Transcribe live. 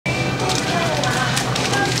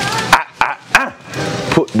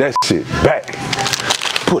that shit back.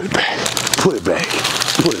 Put it back. Put it back.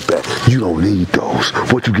 Put it back. You don't need those.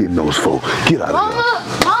 What you getting those for? Get out of here.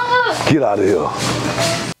 Mama! Get out of here.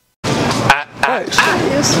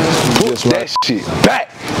 Put that shit back.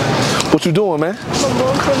 What you doing, man? My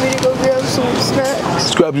mom told me to go grab some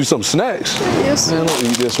snacks. Grab you some snacks? Yes. Man, don't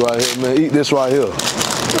eat this right here, man. Eat this right here.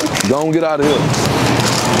 Don't get out of here.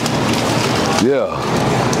 Yeah.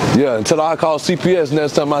 Yeah, until I call CPS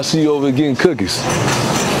next time I see you over getting cookies.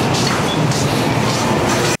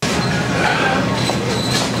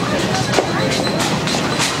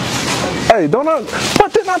 Hey, don't I,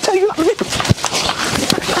 what didn't I tell you?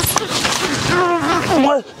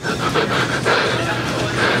 What?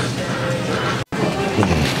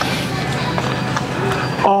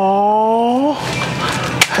 Oh,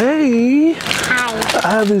 hey. Hi.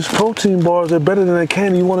 I have these protein bars. They're better than that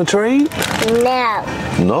candy. You want to trade? No.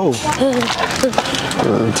 No.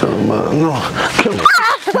 Tell him, no. Come on.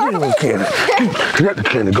 Give me the candy. Let the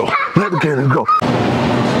candy go. Let the candy go.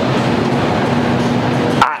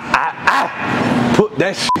 Put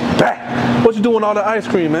that shit back. What you doing with all the ice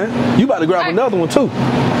cream, man? You about to grab another one too.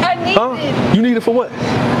 I need it. You need it for what? For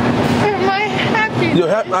my happiness. Yo,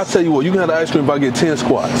 I'll tell you what. You can have the ice cream if I get 10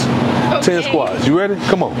 squats. Okay. 10 squats. You ready?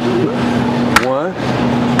 Come on. 1,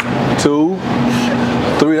 2,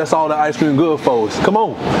 3. That's all the ice cream good for us. Come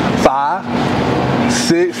on. 5,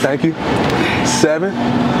 6. Thank you. 7.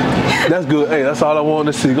 That's good. Hey, that's all I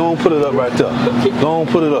wanted to see. Go on, put it up right there. Go on,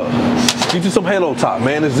 put it up. Get you some Halo Top,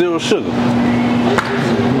 man. It's 0 sugar.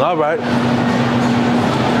 All right.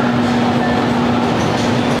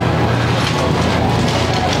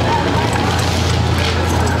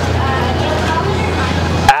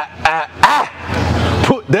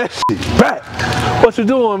 Put that shit back. What you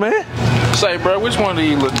doing, man? Say, bro, which one do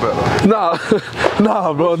you look better? Nah,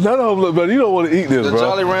 bro. None of them look better. You don't want to eat this, The bro.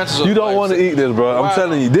 Jolly Ranchers. You don't want to eat this, bro. Why? I'm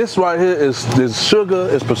telling you, this right here is sugar,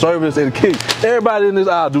 it's preservatives, and kill. Everybody in this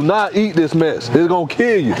aisle, do not eat this mess. It's gonna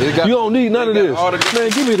kill you. You don't need none of this. Man,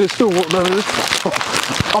 give me this. You don't want none of this.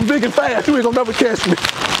 I'm big and fast. You ain't gonna never catch me.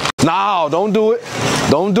 No, don't do it.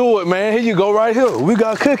 Don't do it, man. Here you go, right here. We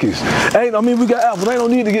got cookies. We got apples. Ain't no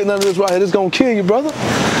need to get none of this right here. This gonna kill you, brother.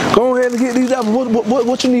 Go ahead and get these apples.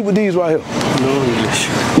 What you need with these right here? No English.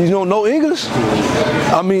 You know no English?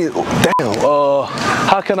 I mean, damn.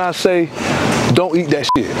 How can I say, don't eat that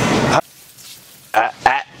shit?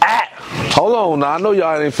 Hold on now. I know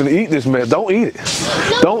y'all ain't finna eat this, man. Don't eat it.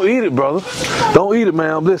 Don't eat it, brother. Don't eat it,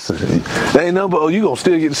 man. Listen. There ain't nothing but, you gonna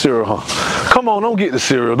still get the cereal, huh? Come on, don't get the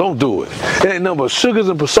cereal. Don't do it. There ain't nothing but sugars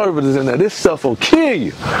and preservatives in there. This stuff will kill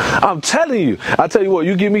you. I'm telling you. I tell you what,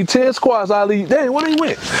 you give me 10 squats, I'll leave. Dang, where they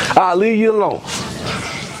went? I'll leave you alone.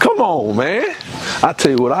 Come on, man. I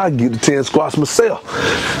tell you what, I get the 10 squats myself.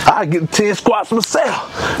 I get the 10 squats myself.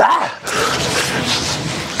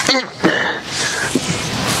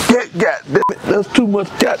 Goddamn it, that's too much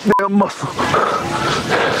goddamn muscle.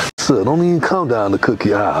 Sir, don't even come down the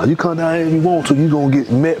cookie aisle. You come down here if you want to, you gonna get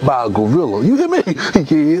met by a gorilla. You hear me?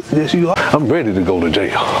 Yes, you are. I'm ready to go to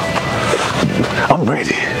jail. I'm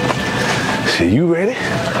ready. Shit, you ready?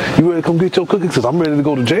 You ready to come get your cookies? Because I'm ready to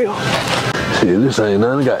go to jail. Shit, this ain't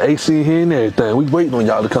nothing. Got AC here and everything. We waiting on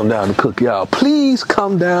y'all to come down the cookie aisle. Please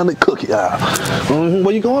come down the cookie aisle.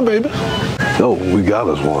 Where you going, baby? Oh, we got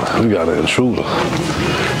us one. We got an intruder.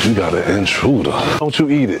 You got an intruder. Don't you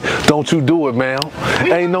eat it. Don't you do it, ma'am.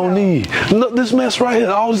 Ain't no need. Look, this mess right here,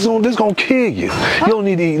 all this gonna kill you. You don't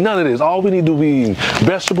need to eat none of this. All we need to be eating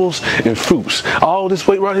vegetables and fruits. All this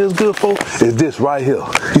weight right here is good for is this right here.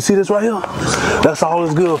 You see this right here? That's all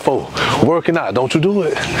it's good for. Working out. Don't you do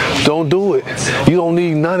it. Don't do it. You don't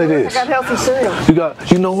need none of this. I got healthy cereal.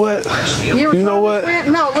 You know what? You know what?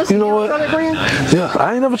 No, listen, you know what? That brand? Yeah,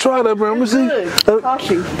 I ain't never tried that brand. Let me see.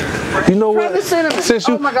 You know what? Since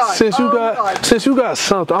you got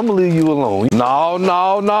something, I'm gonna leave you alone.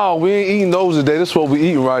 No, we ain't eating those today. This is what we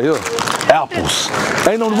eating right here. Apples.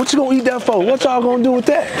 Ain't no. What you gonna eat that for? What y'all gonna do with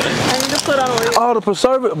that? I need to put on weight. All the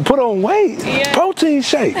preservative. Put on weight. Yeah. Protein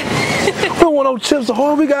shake. We don't want no chips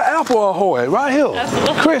Ahoy. We got apple Ahoy right here.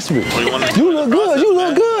 Crispy. You look good. You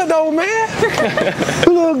look good though, man.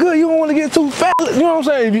 You look good. You don't want to get too fat. You know what I'm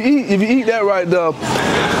saying? If you eat that right, the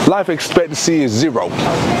life expectancy is 0.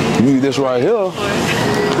 You eat this right here.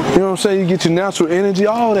 You know what I'm saying? You get your natural energy,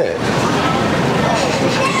 all that.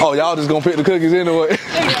 Oh, y'all just gonna pick the cookies anyway.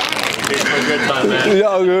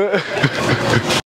 Y'all good.